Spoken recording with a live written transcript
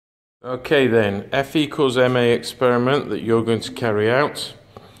Okay then, F equals ma experiment that you're going to carry out.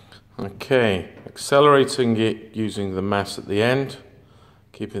 Okay, accelerating it using the mass at the end,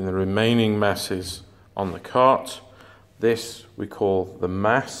 keeping the remaining masses on the cart. This we call the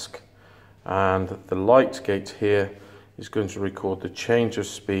mask, and the light gate here is going to record the change of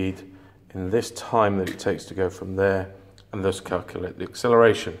speed in this time that it takes to go from there, and thus calculate the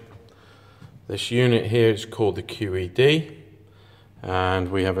acceleration. This unit here is called the QED. And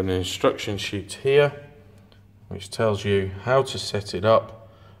we have an instruction sheet here which tells you how to set it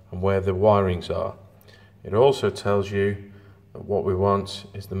up and where the wirings are. It also tells you that what we want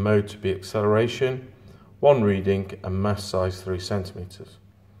is the mode to be acceleration, 1 reading, and mass size 3 centimeters.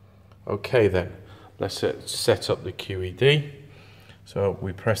 Okay then, let's set up the QED. So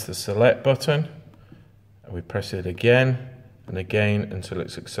we press the select button and we press it again and again until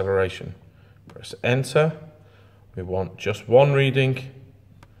it's acceleration. Press enter. We want just 1 reading,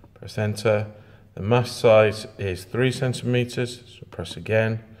 press enter. The mass size is 3 centimeters, so press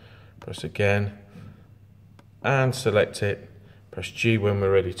again, and select it. Press G when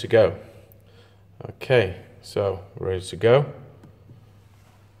we're ready to go. Okay, so we're ready to go.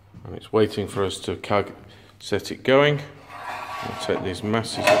 And it's waiting for us to set it going. We'll take these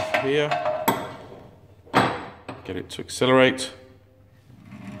masses off here, get it to accelerate,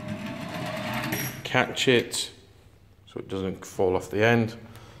 catch it, so it doesn't fall off the end.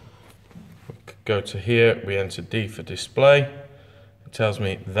 We go to here, we enter D for display. It tells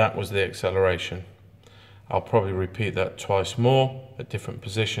me that was the acceleration. I'll probably repeat that twice more at different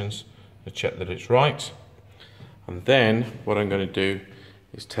positions to check that it's right. And then what I'm going to do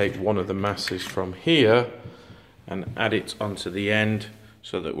is take one of the masses from here and add it onto the end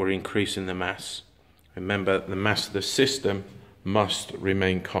so that we're increasing the mass. Remember, the mass of the system must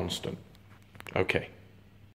remain constant. Okay.